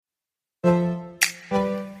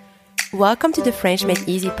Welcome to the French Made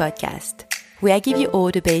Easy podcast, where I give you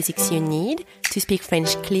all the basics you need to speak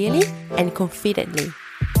French clearly and confidently.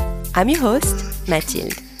 I'm your host,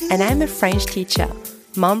 Mathilde, and I'm a French teacher,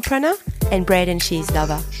 mompreneur, and bread and cheese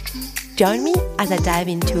lover. Join me as I dive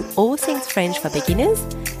into all things French for beginners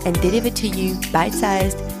and deliver to you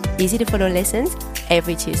bite-sized, easy-to-follow lessons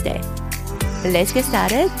every Tuesday. Let's get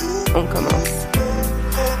started. On commence.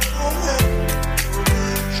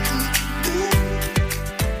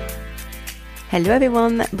 Hello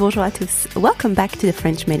everyone, bonjour à tous. Welcome back to the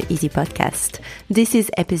French Made Easy podcast. This is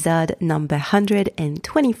episode number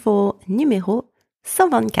 124, numéro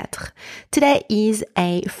 124. Today is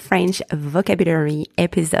a French vocabulary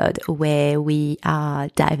episode where we are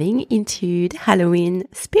diving into the Halloween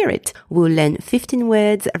spirit. We'll learn 15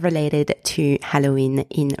 words related to Halloween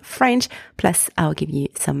in French, plus I'll give you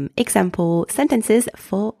some example sentences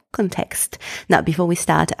for context. Now, before we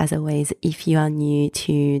start, as always, if you are new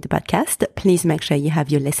to the podcast, please make sure you have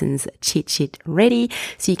your lessons cheat sheet ready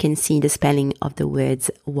so you can see the spelling of the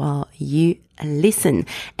words while you listen.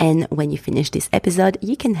 And when you finish this episode,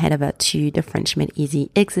 you can head over to the French Made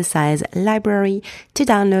Easy exercise library to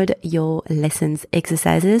download your lessons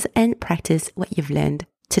exercises and practice what you've learned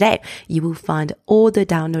today. You will find all the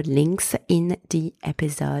download links in the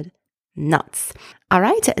episode notes. All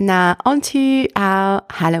right, now on to our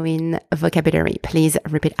Halloween vocabulary. Please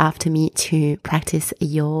repeat after me to practice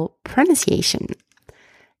your pronunciation.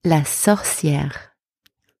 La sorcière.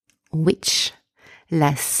 Witch.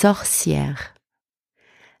 La sorcière.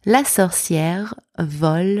 La sorcière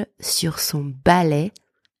vole sur son balai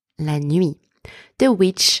la nuit. The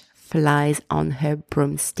witch flies on her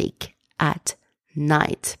broomstick at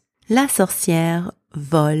night. La sorcière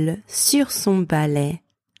vole sur son balai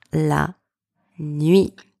la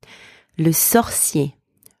nuit. Le sorcier,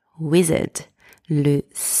 wizard. Le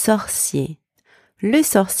sorcier. Le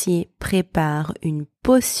sorcier prépare une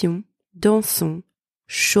potion dans son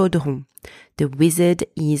chaudron. The wizard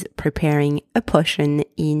is preparing a potion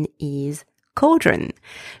in his cauldron.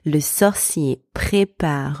 Le sorcier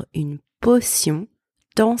prépare une potion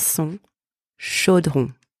dans son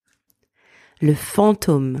chaudron. Le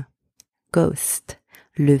fantôme, ghost.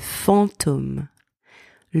 Le fantôme.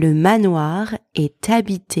 Le manoir est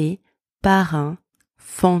habité par un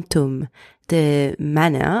fantôme. The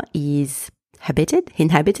manor is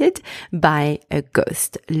inhabited by a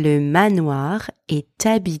ghost. Le manoir est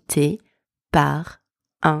habité par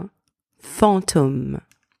un fantôme.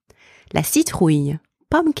 La citrouille,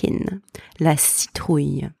 pumpkin. La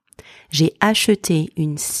citrouille. J'ai acheté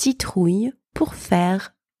une citrouille pour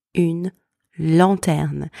faire une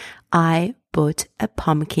lanterne. I bought a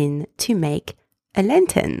pumpkin to make a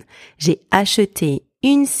lantern. J'ai acheté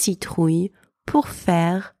une citrouille pour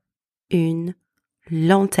faire une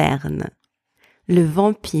lanterne. Le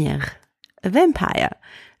vampire, vampire.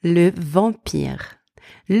 Le vampire.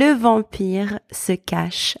 Le vampire se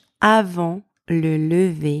cache avant le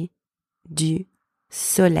lever du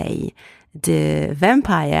soleil. The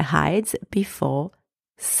vampire hides before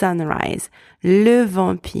sunrise. Le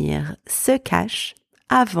vampire se cache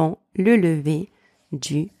avant le lever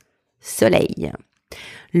du soleil.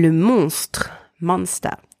 Le monstre,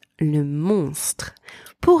 monster. Le monstre.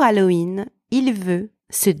 Pour Halloween, il veut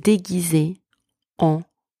se déguiser en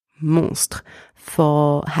monstre.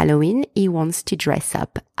 For Halloween, he wants to dress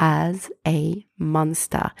up as a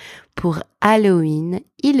monster. Pour Halloween,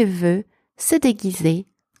 il veut se déguiser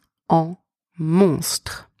en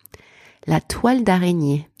monstre. La toile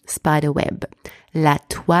d'araignée, spiderweb. La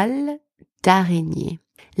toile d'araignée.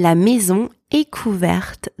 La maison est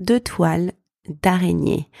couverte de toiles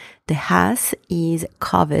d'araignée. The house is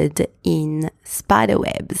covered in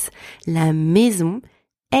spiderwebs. La maison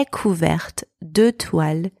est couverte de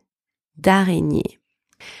toiles d'araignée.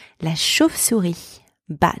 La chauve-souris,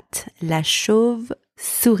 bat. La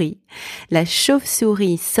chauve-souris. La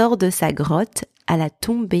chauve-souris sort de sa grotte à la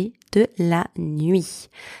tombée de la nuit.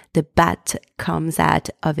 The bat comes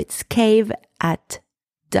out of its cave at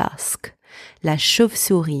dusk. La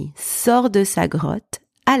chauve-souris sort de sa grotte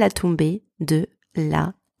à la tombée de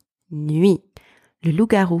la nuit. Le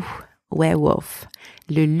loup-garou, werewolf.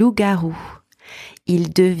 Le loup-garou.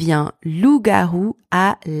 Il devient loup-garou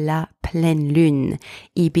à la pleine lune.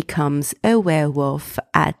 He becomes a werewolf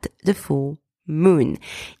at the full moon.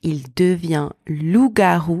 Il devient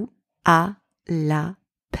loup-garou à la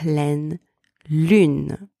pleine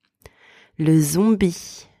lune. Le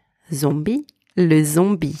zombie. Zombie. Le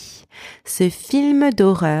zombie. Ce film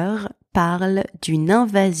d'horreur parle d'une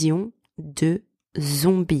invasion de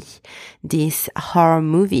zombies. This horror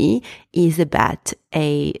movie is about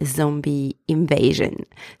a zombie invasion.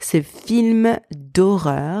 Ce film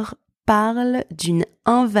d'horreur parle d'une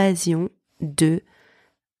invasion de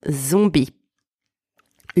zombies.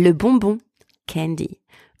 Le bonbon, candy.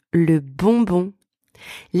 Le bonbon.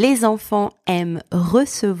 Les enfants aiment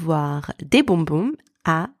recevoir des bonbons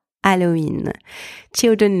à Halloween.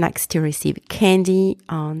 Children like to receive candy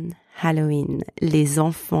on Halloween. Les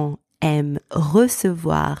enfants aiment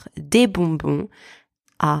recevoir des bonbons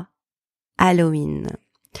à Halloween.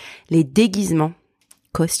 Les déguisements,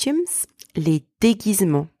 costumes, les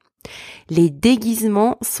déguisements. Les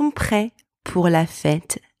déguisements sont prêts pour la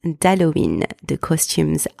fête d'Halloween. The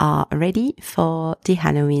costumes are ready for the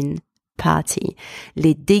Halloween party.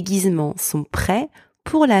 Les déguisements sont prêts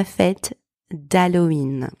pour la fête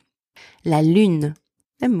d'Halloween. La lune,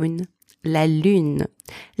 the moon. La lune.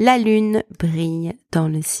 La lune brille dans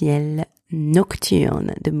le ciel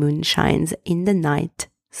nocturne. The moon shines in the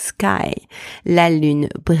night sky. La lune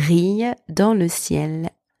brille dans le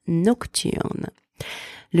ciel nocturne.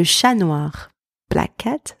 Le chat noir, black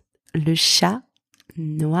cat. Le chat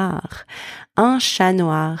noir. Un chat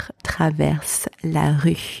noir traverse la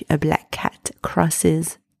rue. A black cat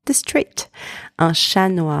crosses the street. Un chat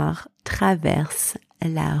noir traverse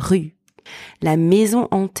la rue. La maison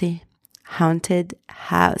hantée, haunted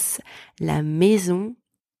house. La maison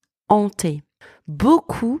hantée.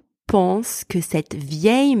 Beaucoup pensent que cette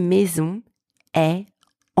vieille maison est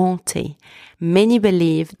hantée. Many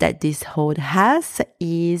believe that this old house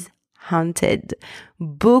is haunted.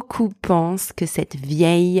 Beaucoup pensent que cette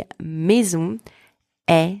vieille maison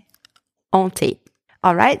est hantée.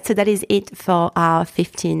 Alright, so that is it for our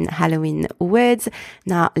 15 Halloween words.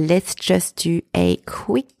 Now let's just do a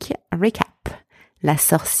quick recap. La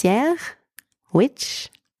sorcière, witch.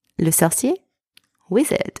 Le sorcier,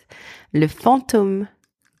 wizard. Le fantôme,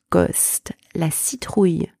 ghost. La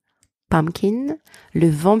citrouille, pumpkin. Le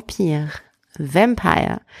vampire,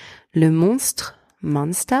 vampire. Le monstre,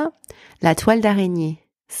 monster. La toile d'araignée,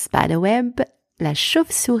 spiderweb. La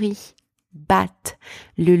chauve-souris, bat.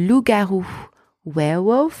 Le loup-garou,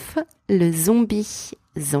 werewolf. Le zombie,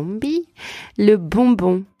 zombie. Le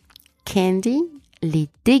bonbon, candy. Les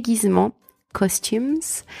déguisements,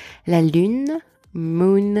 costumes. La lune,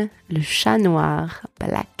 moon. Le chat noir,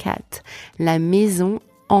 black cat. La maison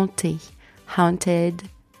hantée, haunted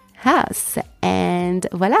house. And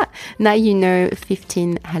voila, now you know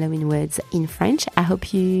 15 Halloween words in French. I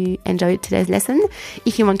hope you enjoyed today's lesson.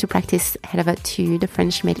 If you want to practice, head over to the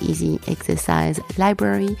French Made Easy exercise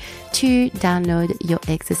library to download your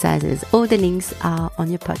exercises. All the links are on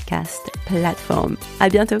your podcast platform. À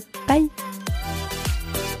bientôt. Bye.